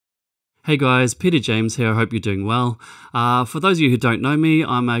Hey guys, Peter James here, I hope you're doing well. For those of you who don't know me,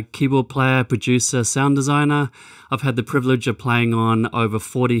 I'm a keyboard player, producer, sound designer. I've had the privilege of playing on over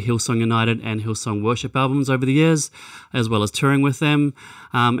 40 Hillsong United and Hillsong Worship albums over the years, as well as touring with them.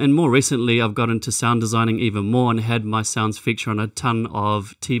 And more recently, I've got into sound designing even more and had my sounds feature on a ton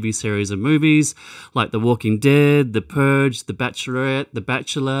of TV series and movies, like The Walking Dead, The Purge, The Bachelorette, The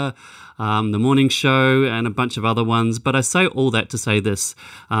Bachelor, The Morning Show, and a bunch of other ones. But I say all that to say this.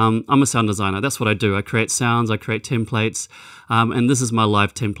 I'm a sound designer. That's what I do. I create sounds, I create templates, and this is my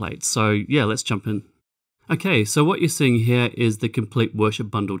live template. So yeah, let's jump in. Okay, so what you're seeing here is the Complete Worship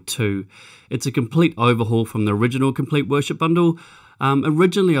Bundle 2. It's a complete overhaul from the original Complete Worship Bundle.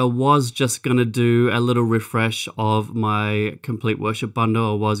 Originally, I was just going to do a little refresh of my Complete Worship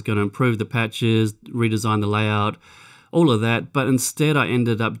Bundle. I was going to improve the patches, redesign the layout, all of that, but instead I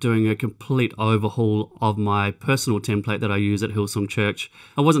ended up doing a complete overhaul of my personal template that I use at Hillsong Church.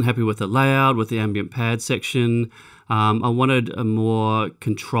 I wasn't happy with the layout, with the ambient pad section. I wanted a more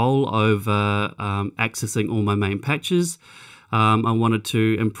control over accessing all my main patches. I wanted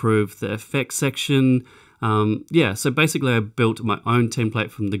to improve the effects section. Yeah, so basically I built my own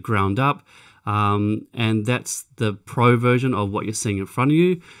template from the ground up, and that's the pro version of what you're seeing in front of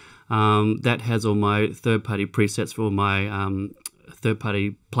you. That has all my third-party presets for all my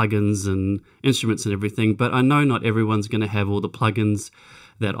third-party plugins and instruments and everything, but I know not everyone's going to have all the plugins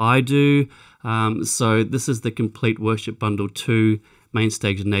that I do. So this is the Complete Worship Bundle 2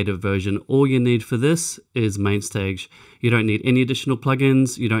 MainStage native version. All you need for this is MainStage. You don't need any additional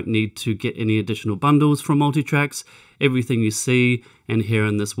plugins. You don't need to get any additional bundles from Multitracks. Everything you see and hear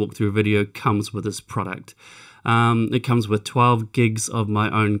in this walkthrough video comes with this product. It comes with 12 gigs of my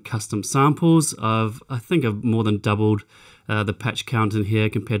own custom samples. I think I've more than doubled the patch count in here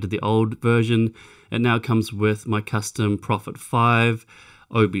compared to the old version. It now comes with my custom Prophet 5,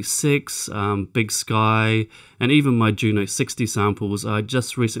 OB6, Big Sky, and even my Juno 60 samples. I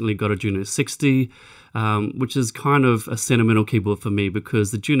just recently got a Juno 60, which is kind of a sentimental keyboard for me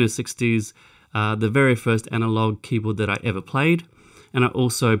because the Juno 60s are the very first analog keyboard that I ever played. And I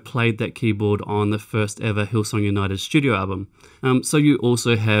also played that keyboard on the first ever Hillsong United studio album. So you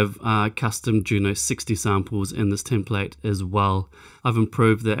also have custom Juno 60 samples in this template as well. I've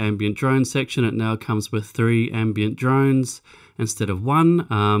improved the Ambient Drone section. It now comes with 3 Ambient Drones instead of 1,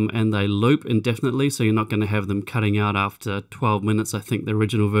 and they loop indefinitely, so you're not going to have them cutting out after 12 minutes. I think the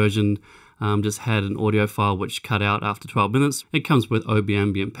original version just had an audio file which cut out after 12 minutes. It comes with OB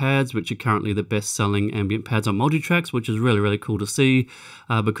ambient pads, which are currently the best-selling ambient pads on Multitracks, which is really, really cool to see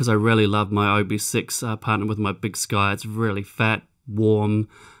because I really love my OB6 partnered with my Big Sky. It's really fat, warm,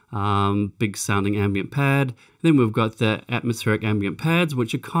 big sounding ambient pad. Then we've got the atmospheric ambient pads,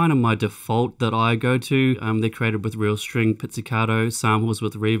 which are kind of my default that I go to. They're created with real string, pizzicato, samples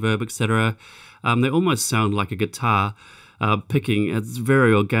with reverb, etc. They almost sound like a guitar picking. It's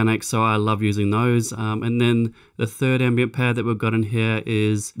very organic, so I love using those. And then the third ambient pad that we've got in here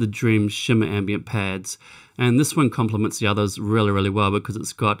is the Dream Shimmer ambient pads. And this one complements the others really, really well because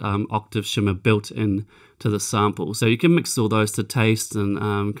it's got octave shimmer built in to the sample. So you can mix all those to taste and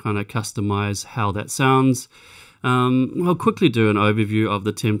kind of customize how that sounds. I'll quickly do an overview of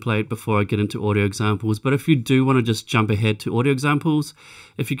the template before I get into audio examples, but if you do want to just jump ahead to audio examples,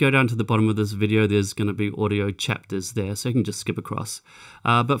 if you go down to the bottom of this video, there's going to be audio chapters there, so you can just skip across.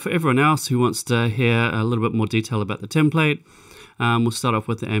 But for everyone else who wants to hear a little bit more detail about the template, we'll start off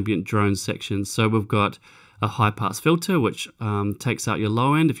with the Ambient Drones section. So we've got a high pass filter, which takes out your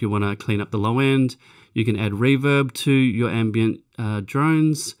low end if you want to clean up the low end. You can add reverb to your ambient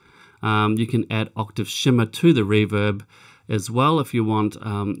drones. You can add octave shimmer to the reverb as well if you want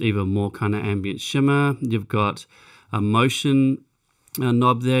even more kind of ambient shimmer. You've got a motion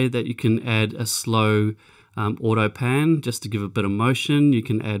knob there that you can add a slow auto pan just to give a bit of motion. You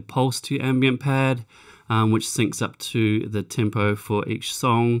can add pulse to your ambient pad, which syncs up to the tempo for each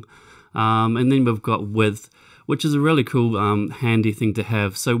song. And then we've got width, which is a really cool handy thing to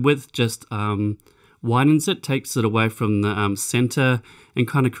have. So width just widens it, takes it away from the center and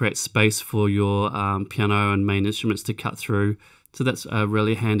kind of creates space for your piano and main instruments to cut through. So that's a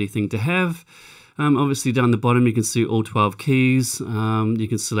really handy thing to have. Obviously down the bottom you can see all 12 keys. You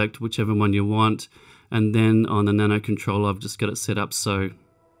can select whichever one you want, and then on the Nano controller I've just got it set up so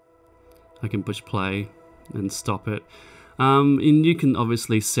I can push play and stop it. And you can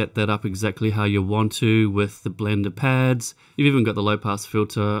obviously set that up exactly how you want to with the blender pads. You've even got the low pass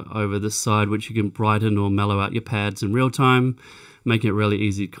filter over this side, which you can brighten or mellow out your pads in real time, making it really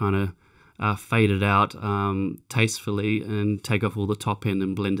easy to kind of fade it out tastefully and take off all the top end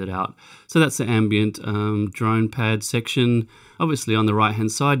and blend it out. So that's the ambient drone pad section. Obviously on the right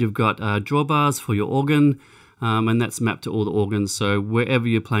hand side you've got drawbars for your organ, and that's mapped to all the organs. So wherever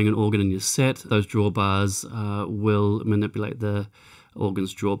you're playing an organ in your set, those drawbars will manipulate the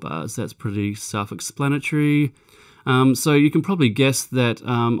organ's drawbars. That's pretty self-explanatory. So you can probably guess that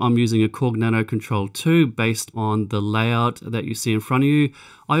I'm using a Korg Nano Control 2 based on the layout that you see in front of you.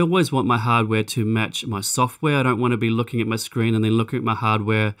 I always want my hardware to match my software. I don't want to be looking at my screen and then looking at my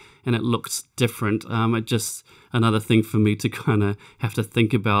hardware and it looks different. It's just another thing for me to kind of have to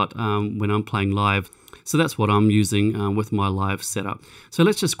think about when I'm playing live. So that's what I'm using with my live setup. So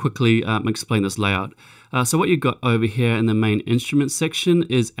let's just quickly explain this layout. So what you've got over here in the main instrument section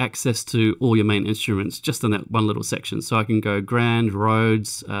is access to all your main instruments just in that one little section. So I can go grand,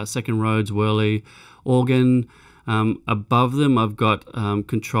 Rhodes, second Rhodes, Wurly, organ. Above them I've got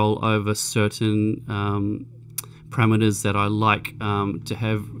control over certain parameters that I like to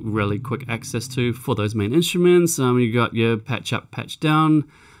have really quick access to for those main instruments. You got your patch up, patch down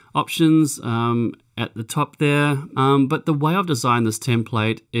options at the top there, but the way I've designed this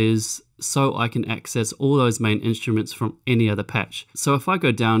template is so I can access all those main instruments from any other patch. So if I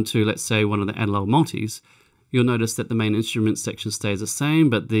go down to, let's say, one of the analog multis, you'll notice that the main instrument section stays the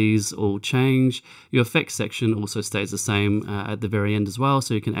same, but these all change. Your effects section also stays the same at the very end as well,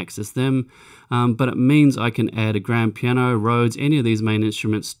 so you can access them. But it means I can add a grand piano, Rhodes, any of these main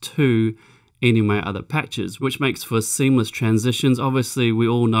instruments to any of my other patches, which makes for seamless transitions. Obviously, we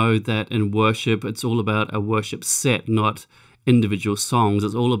all know that in worship, it's all about a worship set, not individual songs.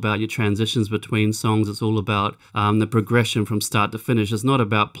 It's all about your transitions between songs. It's all about the progression from start to finish. It's not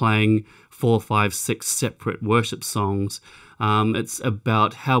about playing 4, 5, 6 separate worship songs. It's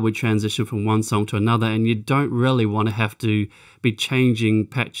about how we transition from one song to another, and you don't really want to have to be changing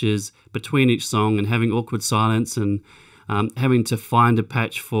patches between each song and having awkward silence and having to find a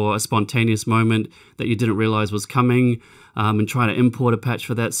patch for a spontaneous moment that you didn't realize was coming, and trying to import a patch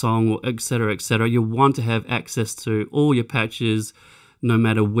for that song, etc., etc. You want to have access to all your patches no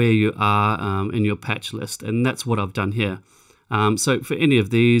matter where you are in your patch list, and that's what I've done here. So for any of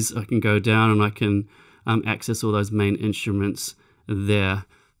these, I can go down and I can access all those main instruments there.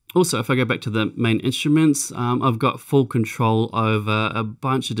 Also, if I go back to the main instruments, I've got full control over a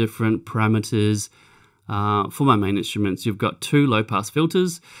bunch of different parameters. For my main instruments, you've got 2 low-pass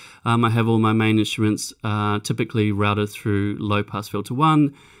filters. I have all my main instruments typically routed through low-pass filter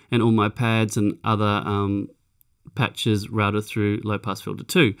 1, and all my pads and other patches routed through low-pass filter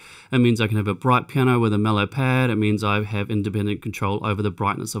 2. It means I can have a bright piano with a mellow pad. It means I have independent control over the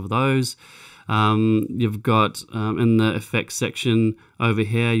brightness of those. You've got in the effects section over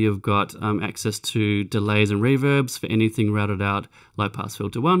here, you've got access to delays and reverbs for anything routed out low pass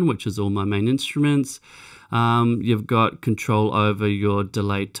filter 1, which is all my main instruments. You've got control over your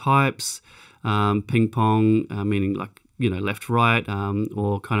delay types, ping pong, meaning like, left, right,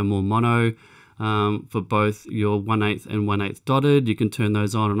 or kind of more mono. For both your 1/8 and 1/8 dotted. You can turn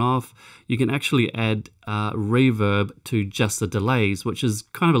those on and off. You can actually add reverb to just the delays, which is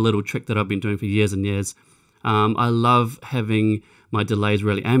kind of a little trick that I've been doing for years and years. I love having my delays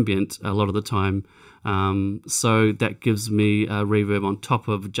really ambient a lot of the time, so that gives me reverb on top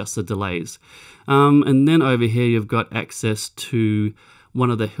of just the delays. And then over here you've got access to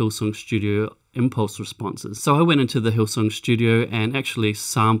one of the Hillsong Studio impulse responses. So I went into the Hillsong Studio and actually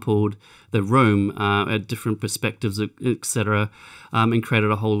sampled the room at different perspectives, etc., and created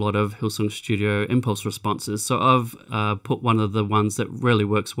a whole lot of Hillsong Studio impulse responses. So I've put one of the ones that really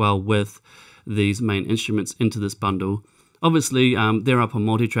works well with these main instruments into this bundle. Obviously, they're up on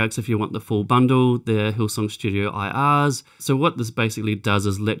multi-tracks if you want the full bundle. They're Hillsong Studio IRs. So what this basically does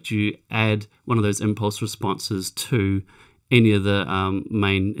is let you add one of those impulse responses to any of the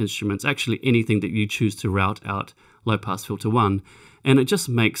main instruments, actually anything that you choose to route out low pass filter 1. And it just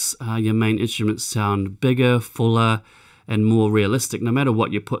makes your main instruments sound bigger, fuller, and more realistic, no matter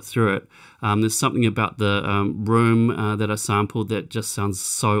what you put through it. There's something about the room that I sampled that just sounds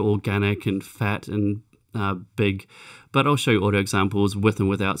so organic and fat and big. But I'll show you audio examples with and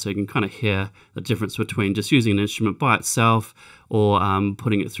without so you can kind of hear the difference between just using an instrument by itself or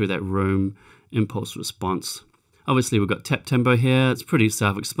putting it through that room impulse response. Obviously we've got tap tempo here, it's pretty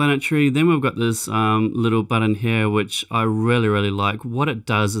self-explanatory. Then we've got this little button here which I really like. What it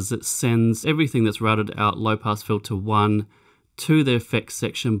does is it sends everything that's routed out low pass filter 1 to the effects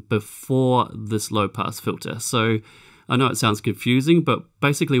section before this low pass filter. So I know it sounds confusing, but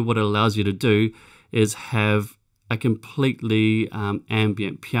basically what it allows you to do is have a completely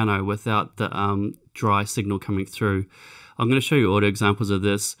ambient piano without the dry signal coming through. I'm going to show you audio examples of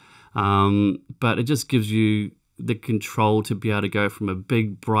this. But it just gives you the control to be able to go from a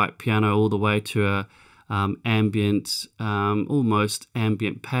big bright piano all the way to a ambient, almost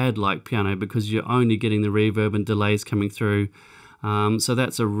ambient pad-like piano, because you're only getting the reverb and delays coming through. So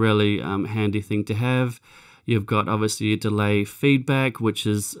that's a really handy thing to have. You've got obviously your delay feedback, which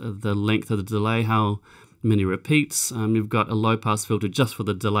is the length of the delay, how many repeats. You've got a low pass filter just for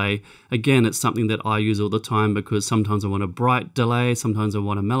the delay. Again, it's something that I use all the time because sometimes I want a bright delay, sometimes I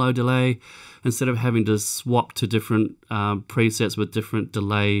want a mellow delay. Instead of having to swap to different presets with different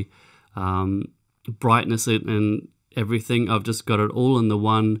delay brightness and everything, I've just got it all in the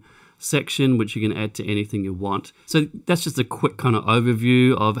one section, which you can add to anything you want. So that's just a quick kind of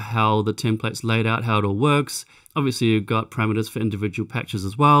overview of how the template's laid out, how it all works. Obviously, you've got parameters for individual patches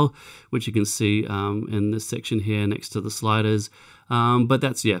as well, which you can see in this section here next to the sliders. But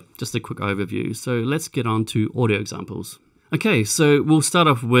that's, yeah, just a quick overview. So let's get on to audio examples. Okay, so we'll start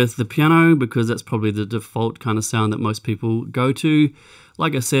off with the piano because that's probably the default kind of sound that most people go to.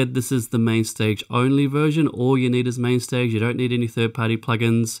 Like I said, this is the MainStage only version. All you need is MainStage. You don't need any third-party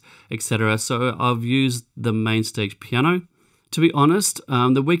plugins, etc. So I've used the MainStage piano. To be honest,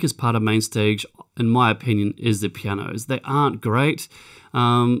 the weakest part of MainStage, in my opinion, is the pianos. They aren't great,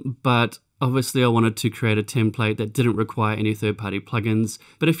 but obviously I wanted to create a template that didn't require any third-party plugins.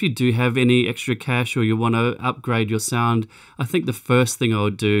 But if you do have any extra cash or you want to upgrade your sound, I think the first thing I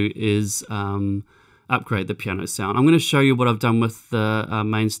would do is upgrade the piano sound. I'm going to show you what I've done with the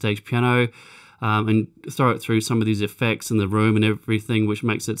MainStage piano and throw it through some of these effects in the room and everything, which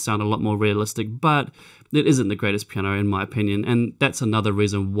makes it sound a lot more realistic, but it isn't the greatest piano in my opinion, and that's another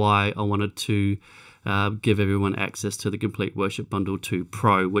reason why I wanted to give everyone access to the Complete Worship Bundle 2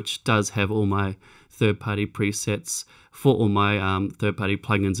 Pro, which does have all my third-party presets for all my third-party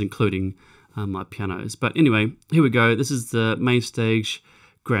plugins, including my pianos. But anyway, here we go. This is the MainStage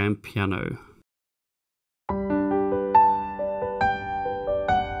grand piano.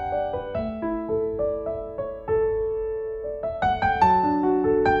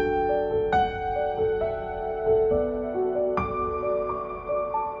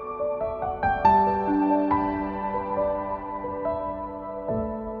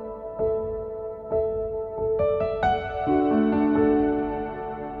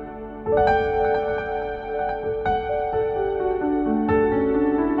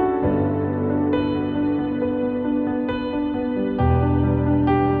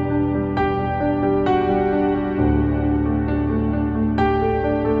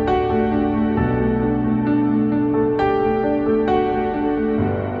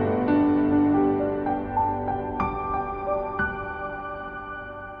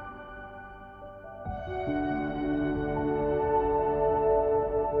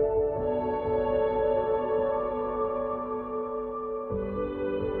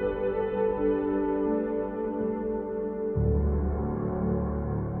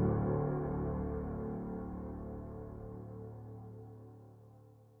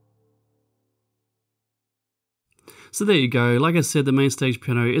 So there you go. Like I said, the MainStage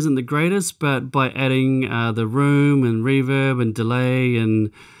piano isn't the greatest, but by adding the room and reverb and delay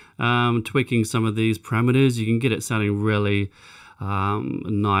and tweaking some of these parameters, you can get it sounding really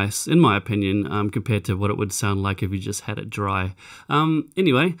nice, in my opinion, compared to what it would sound like if you just had it dry.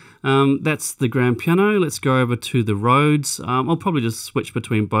 Anyway, that's the grand piano. Let's go over to the Rhodes. I'll probably just switch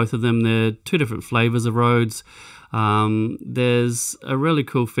between both of them. They're two different flavors of Rhodes. There's a really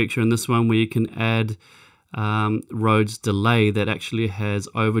cool feature in this one where you can add Rhodes delay that actually has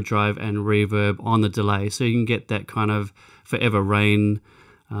overdrive and reverb on the delay, so you can get that kind of Forever Rain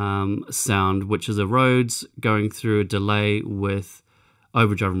sound, which is a Rhodes going through a delay with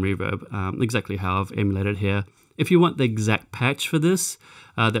overdrive and reverb, exactly how I've emulated here. If you want the exact patch for this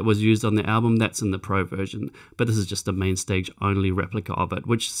that was used on the album, that's in the Pro version, but this is just a MainStage only replica of it,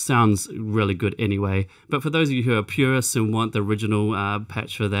 which sounds really good anyway. But for those of you who are purists and want the original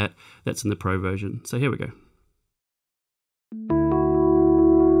patch for that, that's in the Pro version. So here we go.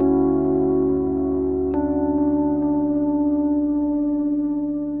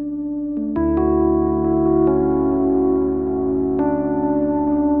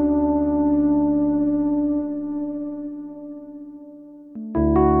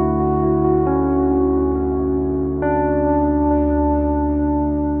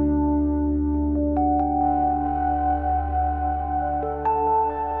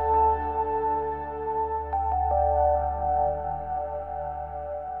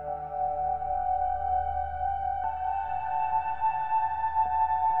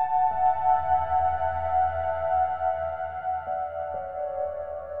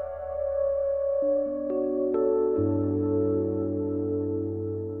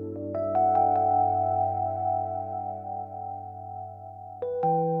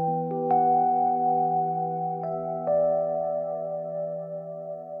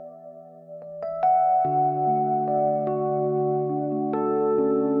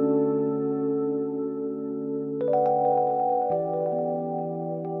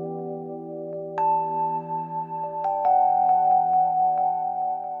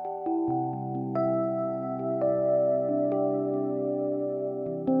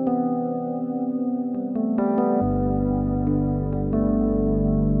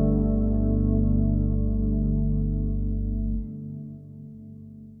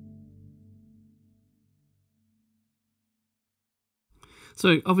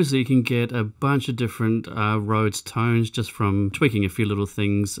 So obviously you can get a bunch of different Rhodes tones just from tweaking a few little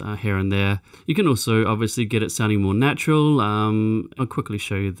things here and there. You can also obviously get it sounding more natural. I'll quickly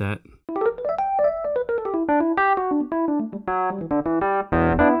show you that.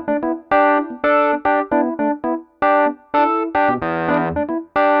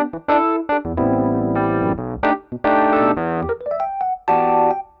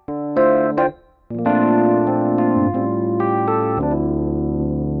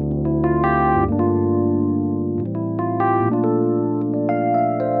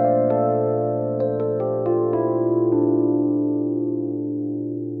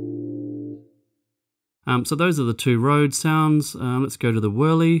 So those are the two Rhodes sounds. Let's go to the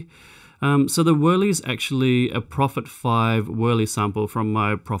Wurly. So the Wurly is actually a Prophet 5 Wurly sample from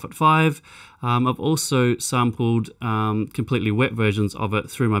my Prophet 5. I've also sampled completely wet versions of it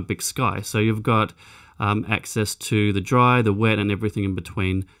through my Big Sky. So you've got access to the dry, the wet, and everything in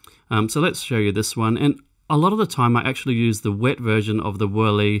between. So let's show you this one. And a lot of the time I actually use the wet version of the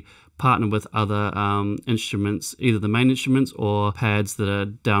Wurly partnered with other instruments, either the main instruments or pads that are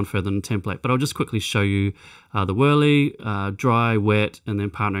down further in the template. But I'll just quickly show you the Wurly, dry, wet, and then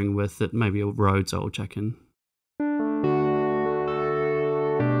partnering with it, maybe a Rhodes I'll check in.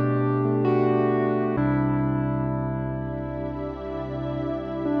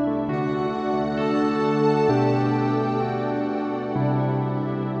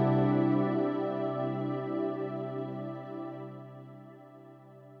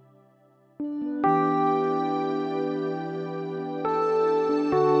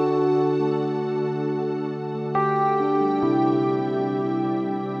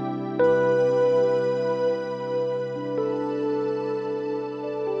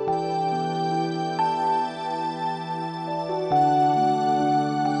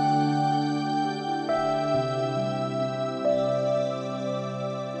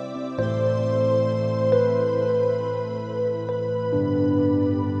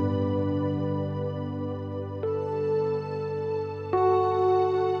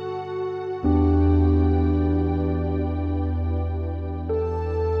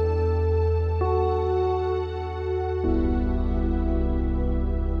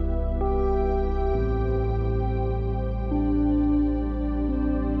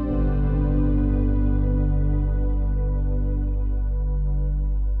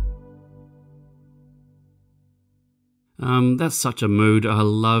 That's such a mood. I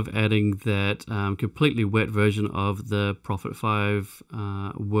love adding that completely wet version of the Prophet 5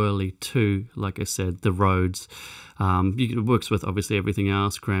 Wurly II, like I said, the Rhodes. It works with obviously everything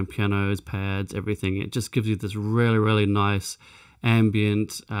else, grand pianos, pads, everything. It just gives you this really, really nice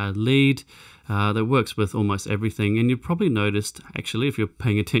ambient lead that works with almost everything. And you've probably noticed, actually, if you're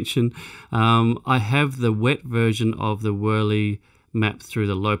paying attention, I have the wet version of the Wurly mapped through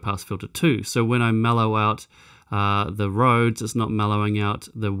the low pass filter too. So when I mellow out the Rhodes, it's not mellowing out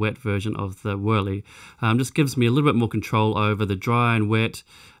the wet version of the Wurly. Just gives me a little bit more control over the dry and wet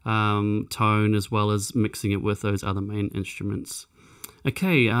tone, as well as mixing it with those other main instruments.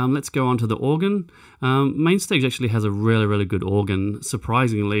 Okay, let's go on to the organ. MainStage actually has a really, really good organ,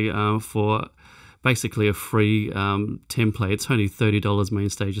 surprisingly, for basically a free template. It's only $30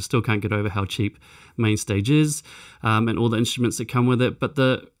 MainStage. I still can't get over how cheap MainStage is, and all the instruments that come with it, but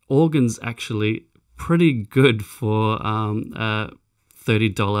the organ's actually pretty good for a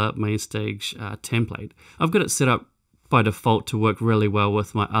 $30 MainStage template. I've got it set up by default to work really well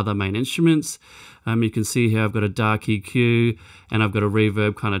with my other main instruments. You can see here I've got a dark EQ and I've got a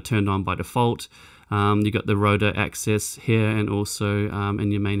reverb kind of turned on by default. You've got the rotor access here and also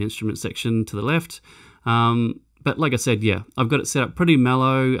in your main instrument section to the left. But like I said, yeah, I've got it set up pretty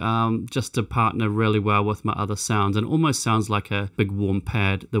mellow just to partner really well with my other sounds, and almost sounds like a big warm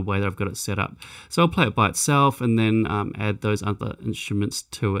pad the way that I've got it set up. So I'll play it by itself and then add those other instruments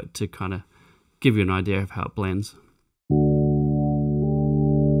to it to kind of give you an idea of how it blends.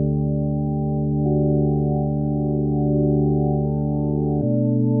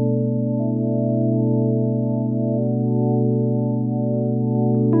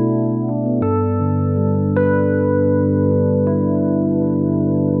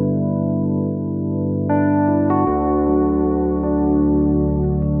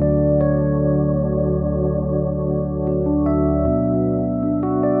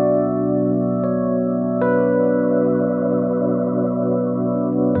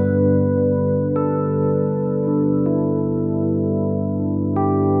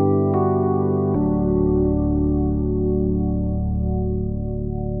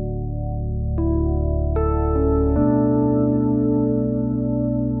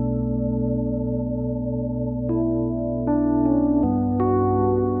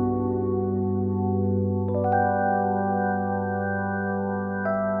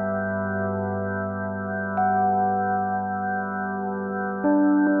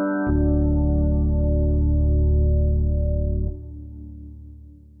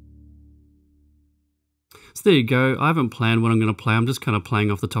 So there you go. I haven't planned what I'm going to play. I'm just kind of playing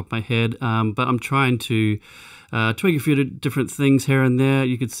off the top of my head, but I'm trying to tweak a few different things here and there.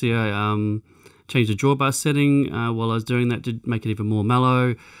 You could see I changed the drawbar setting while I was doing that to make it even more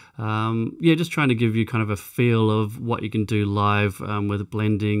mellow. Yeah, just trying to give you kind of a feel of what you can do live with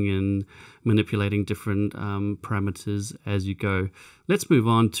blending and manipulating different parameters as you go. Let's move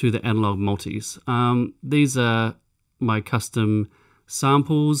on to the analog multis. These are my custom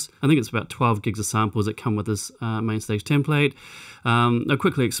samples. I think it's about 12 gigs of samples that come with this MainStage template. I'll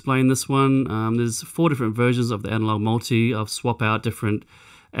quickly explain this one. There's 4 different versions of the analog multi. I'll swap out different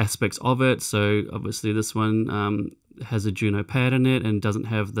aspects of it. So obviously this one has a Juno pad in it and doesn't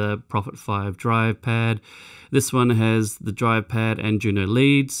have the Prophet 5 drive pad. This one has the drive pad and Juno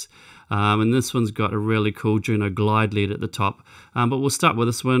leads. And this one's got a really cool Juno glide lead at the top. But we'll start with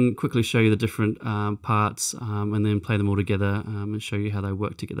this one, quickly show you the different parts, and then play them all together and show you how they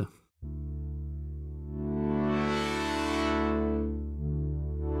work together.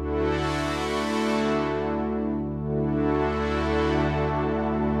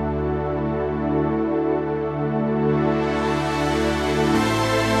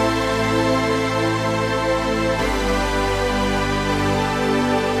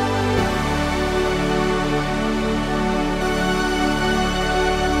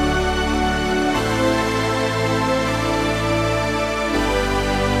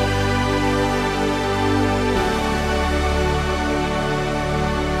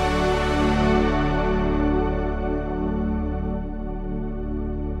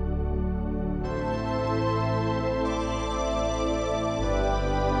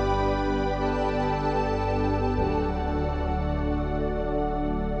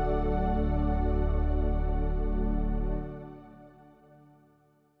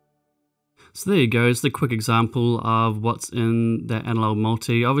 So there you go, it's the quick example of what's in that analog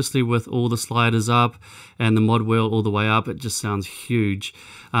multi. Obviously with all the sliders up and the mod wheel all the way up, it just sounds huge.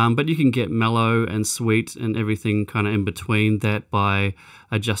 But you can get mellow and sweet and everything kind of in between that by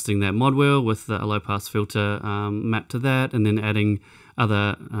adjusting that mod wheel with a low pass filter mapped to that, and then adding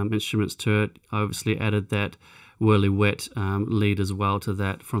other instruments to it. I obviously added that Wurly wet lead as well to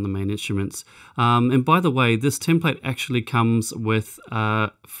that from the main instruments. And by the way, this template actually comes with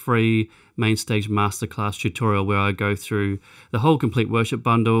a free MainStage Masterclass tutorial where I go through the whole complete worship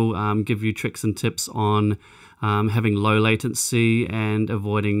bundle, give you tricks and tips on having low latency and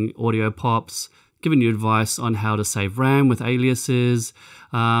avoiding audio pops, giving you advice on how to save RAM with aliases.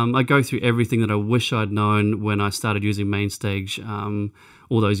 I go through everything that I wish I'd known when I started using MainStage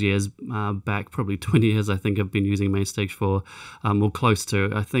all those years back, probably 20 years I think I've been using MainStage for, or close to.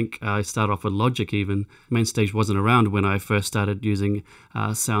 I think I started off with Logic even. MainStage wasn't around when I first started using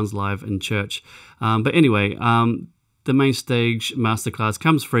Sounds Live in church. But anyway, the MainStage Masterclass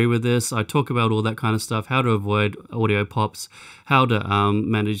comes free with this. I talk about all that kind of stuff, how to avoid audio pops, how to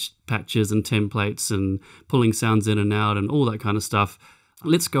manage patches and templates and pulling sounds in and out and all that kind of stuff.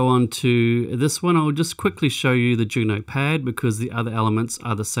 Let's go on to this one. I'll just quickly show you the Juno pad because the other elements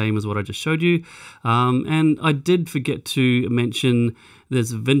are the same as what I just showed you. And I did forget to mention this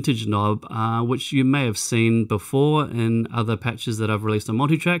vintage knob, which you may have seen before in other patches that I've released on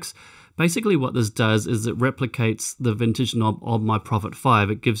multitracks. Basically what this does is it replicates the vintage knob of my Prophet 5.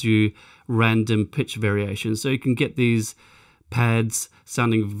 It gives you random pitch variations. So you can get these pads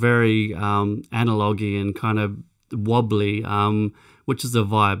sounding very analog-y and kind of wobbly, which is the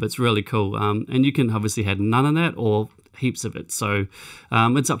vibe. It's really cool. And you can obviously have none of that or heaps of it. So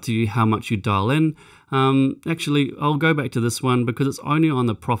it's up to you how much you dial in. Actually, I'll go back to this one because it's only on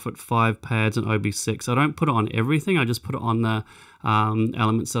the Prophet 5 pads and OB6. I don't put it on everything. I just put it on the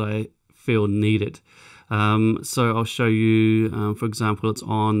elements that I feel need it. So I'll show you, for example, it's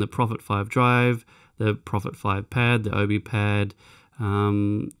on the Prophet 5 drive, the Prophet 5 pad, the OB pad,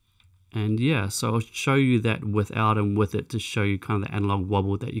 and yeah, so I'll show you that without and with it to show you kind of the analog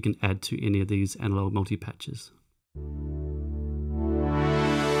wobble that you can add to any of these analog multi patches.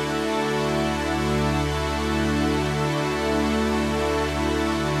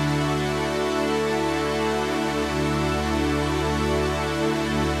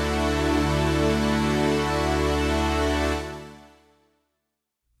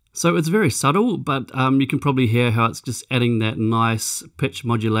 So it's very subtle, but you can probably hear how it's just adding that nice pitch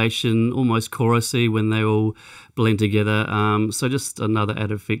modulation, almost chorusy when they all blend together. So just another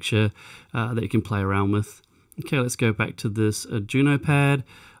added feature that you can play around with. Okay, let's go back to this Juno pad.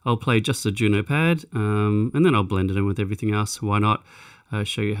 I'll play just a Juno pad, and then I'll blend it in with everything else. Why not?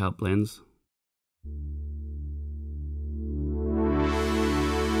 Show you how it blends.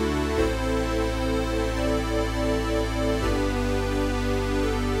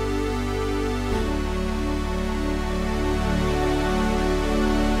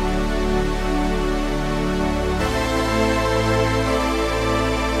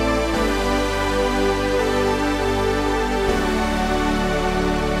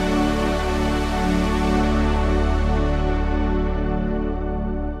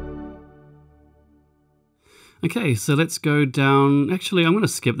 Okay, so let's go down. Actually, I'm going to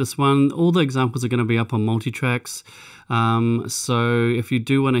skip this one. All the examples are going to be up on multi-tracks. So if you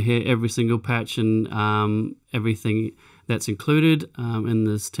do want to hear every single patch and everything that's included in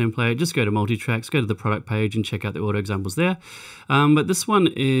this template, just go to multi-tracks, go to the product page and check out the auto examples there. But this one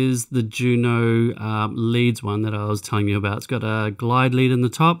is the Juno leads one that I was telling you about. It's got a glide lead in the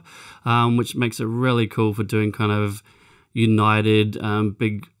top, which makes it really cool for doing kind of united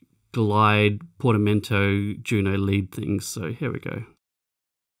big glide portamento Juno lead things. So here we go.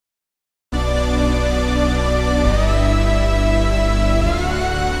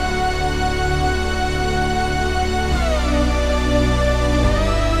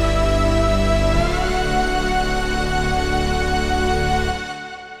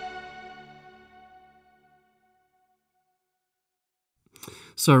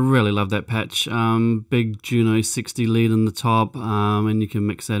 So I really love that patch. Big Juno 60 lead in the top, and you can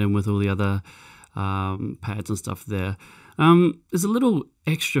mix that in with all the other pads and stuff there. There's a little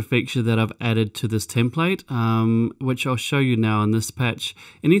extra feature that I've added to this template, which I'll show you now in this patch.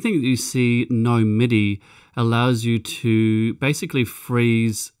 Anything that you see no MIDI allows you to basically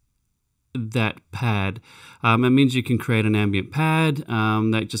freeze that pad. It means you can create an ambient pad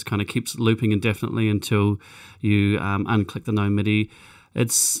that just kind of keeps looping indefinitely until you unclick the no MIDI.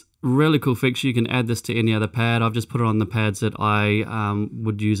 It's a really cool feature. You can add this to any other pad. I've just put it on the pads that I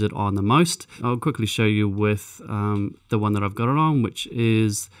would use it on the most. I'll quickly show you with the one that I've got it on, which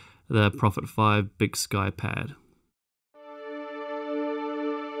is the Prophet 5 Big Sky pad.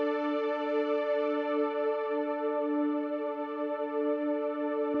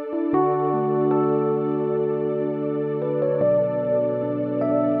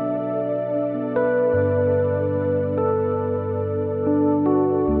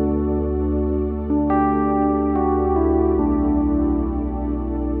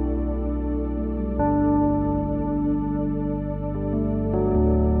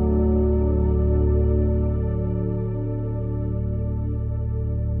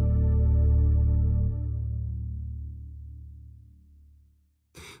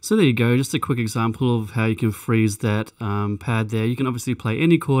 So there you go, just a quick example of how you can freeze that pad there. You can obviously play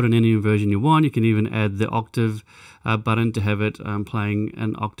any chord in any inversion you want. You can even add the octave button to have it playing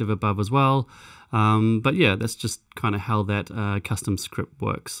an octave above as well. But yeah, that's just kind of how that custom script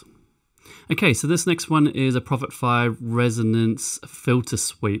works. Okay, so this next one is a Prophet 5 Resonance Filter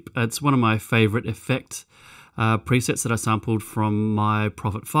Sweep. It's one of my favorite effect presets that I sampled from my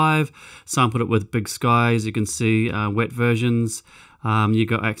Prophet 5. Sampled it with Big Sky, as you can see, wet versions. You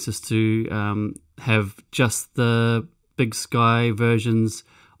got access to have just the Big Sky versions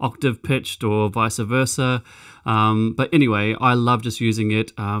octave pitched or vice versa. But anyway, I love just using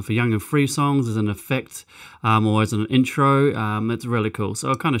it for young and free songs as an effect or as an intro. It's really cool. So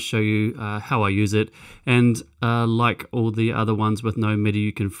I'll kind of show you how I use it. And like all the other ones with no MIDI,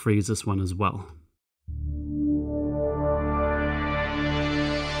 you can freeze this one as well.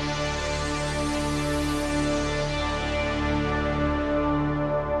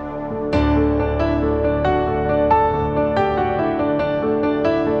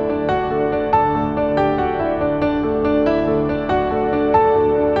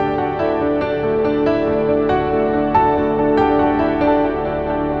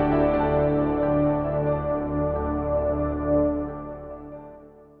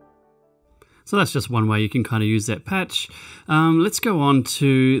 So that's just one way you can kind of use that patch. Let's go on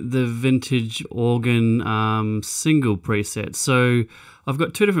to the vintage organ single preset. So I've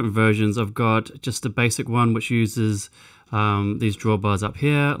got two different versions. I've got just the basic one, which uses these drawbars up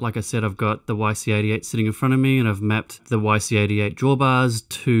here. Like I said, I've got the YC88 sitting in front of me, and I've mapped the YC88 drawbars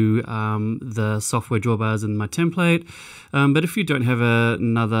to the software drawbars in my template. But if you don't have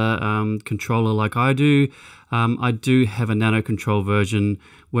another controller like I do have a nano control version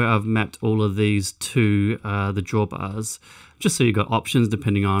where I've mapped all of these to the drawbars, just so you've got options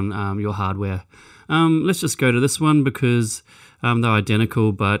depending on your hardware. Let's just go to this one because they're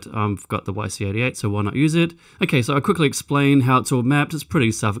identical, but I've got the YC88, so why not use it? Okay, so I'll quickly explain how it's all mapped. It's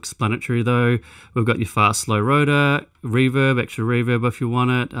pretty self-explanatory though. We've got your fast, slow rotor, reverb, extra reverb if you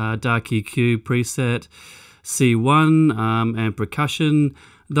want it, dark EQ preset, C1, and percussion.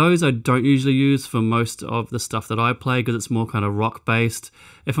 Those I don't usually use for most of the stuff that I play because it's more kind of rock based.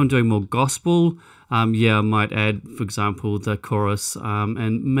 If I'm doing more gospel, yeah, I might add, for example, the chorus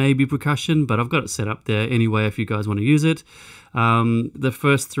and maybe percussion, but I've got it set up there anyway if you guys want to use it. The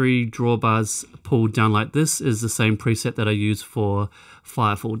first three drawbars pulled down like this is the same preset that I use for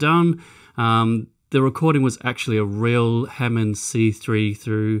Fire Fall Down. the recording was actually a real Hammond C3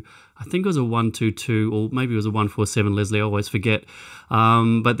 through, I think it was a 122 or maybe it was a 147 Leslie, I always forget.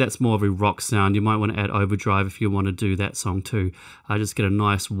 But that's more of a rock sound. You might want to add overdrive if you want to do that song too. Just get a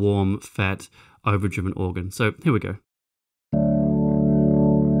nice warm, fat, overdriven organ. So here we go.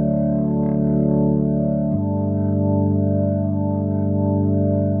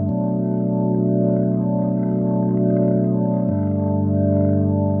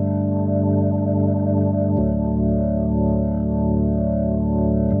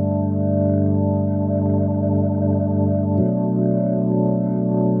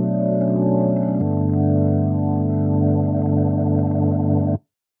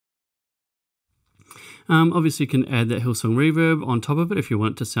 Obviously you can add that Hillsong reverb on top of it if you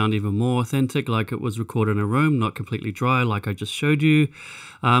want it to sound even more authentic, like it was recorded in a room, not completely dry like I just showed you.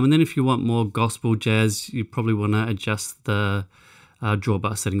 And then if you want more gospel jazz, you probably want to adjust the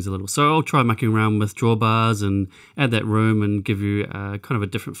drawbar settings a little. So I'll try mucking around with drawbars and add that room and give you kind of a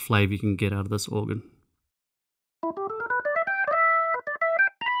different flavor you can get out of this organ.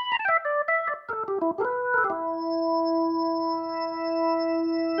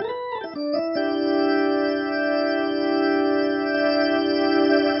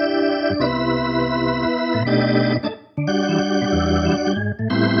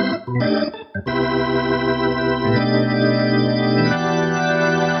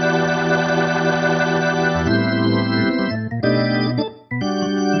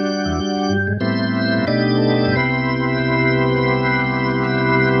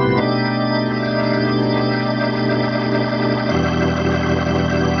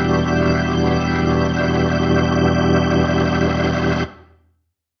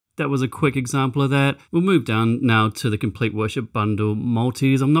 That was a quick example of that. We'll move down now to the Complete Worship Bundle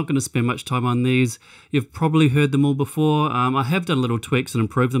multis. I'm not going to spend much time on these. You've probably heard them all before. I have done little tweaks and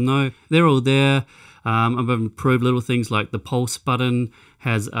improved them though. They're all there. I've improved little things like the pulse button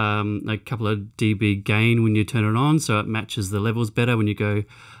has a couple of dB gain when you turn it on, so it matches the levels better when you go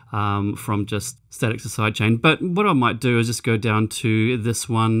from just static to sidechain. But what I might do is just go down to this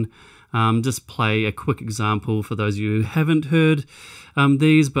one, just play a quick example for those of you who haven't heard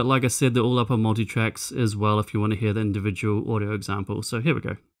these, but like I said, they're all up on multi-tracks as well if you want to hear the individual audio examples. So here we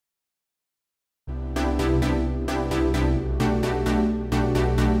go.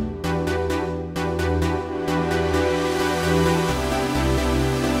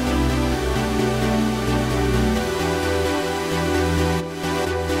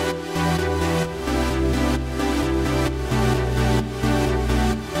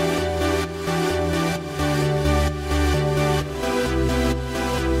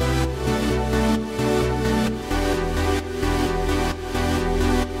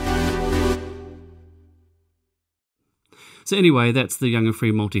 So anyway, that's the Young and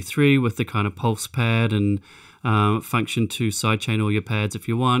Free Multi 3 with the kind of pulse pad and function to sidechain all your pads if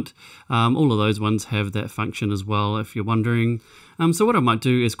you want. All of those ones have that function as well if you're wondering. So what I might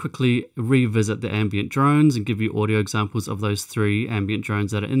do is quickly revisit the ambient drones and give you audio examples of those 3 ambient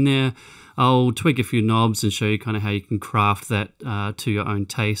drones that are in there. I'll tweak a few knobs and show you kind of how you can craft that to your own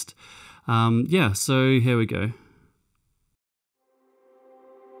taste. Yeah, so here we go.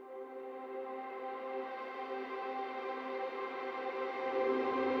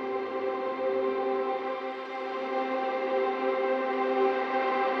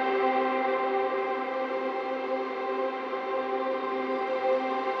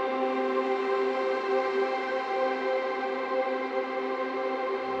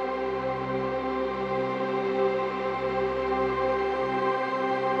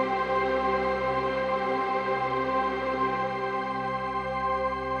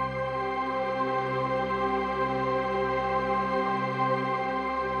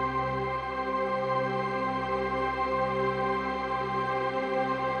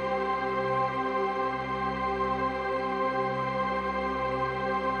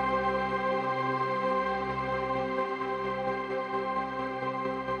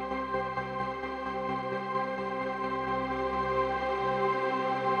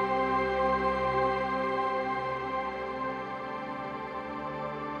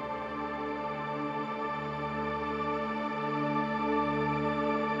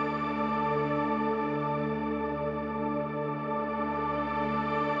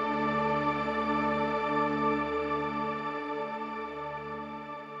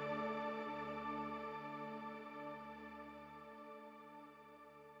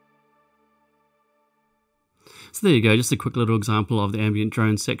 So there you go, just a quick little example of the ambient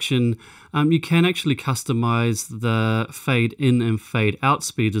drone section. You can actually customize the fade in and fade out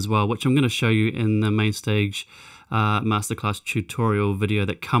speed as well, which I'm going to show you in the MainStage masterclass tutorial video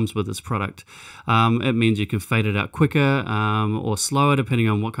that comes with this product. It means you can fade it out quicker or slower depending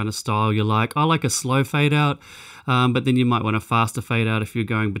on what kind of style you like. I like a slow fade out, but then you might want a faster fade out if you're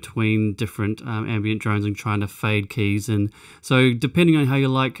going between different ambient drones and trying to fade keys. And so depending on how you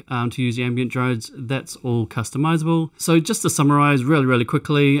like to use the ambient drones, that's all customizable. So just to summarize really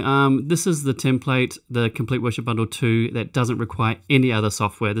quickly, this is the template, the Complete Worship Bundle 2, that doesn't require any other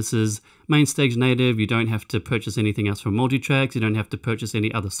software. This is MainStage native. You don't have to purchase anything else from Multitracks. You don't have to purchase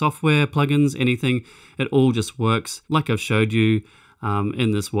any other software, plugins, anything. It all just works like I've showed you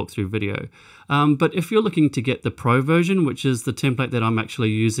in this walkthrough video. But if you're looking to get the Pro version, which is the template that I'm actually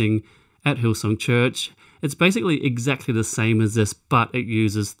using at Hillsong Church, it's basically exactly the same as this, but it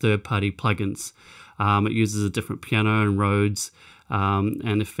uses third-party plugins. It uses a different piano and Rhodes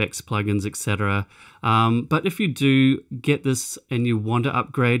and effects plugins, etc. But if you do get this and you want to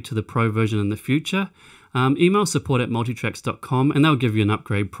upgrade to the Pro version in the future, email support@multitracks.com and they'll give you an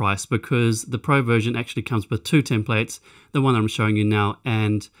upgrade price, because the Pro version actually comes with 2 templates, the one I'm showing you now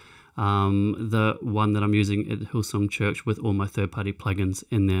and the one that I'm using at Hillsong Church with all my third-party plugins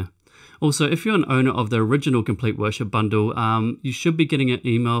in there. Also, if you're an owner of the original Complete Worship Bundle, you should be getting an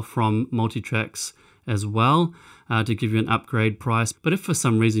email from Multitracks as well to give you an upgrade price. But if for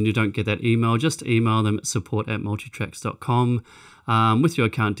some reason you don't get that email, just email them at support@multitracks.com with your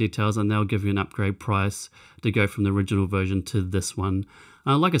account details, and they'll give you an upgrade price to go from the original version to this one.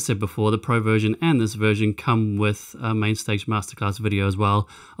 Like I said before, the Pro version and this version come with a MainStage Masterclass video as well.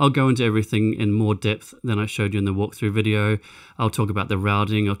 I'll go into everything in more depth than I showed you in the walkthrough video. I'll talk about the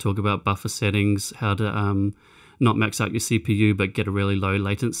routing, I'll talk about buffer settings, how to not max out your CPU but get a really low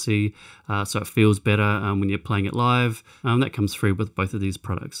latency so it feels better when you're playing it live. That comes free with both of these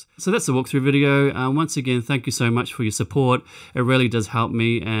products. So that's the walkthrough video. Once again, thank you so much for your support. It really does help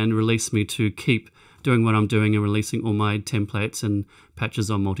me and release me to keep doing what I'm doing and releasing all my templates and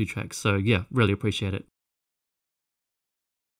patches on Multitracks. So yeah, really appreciate it.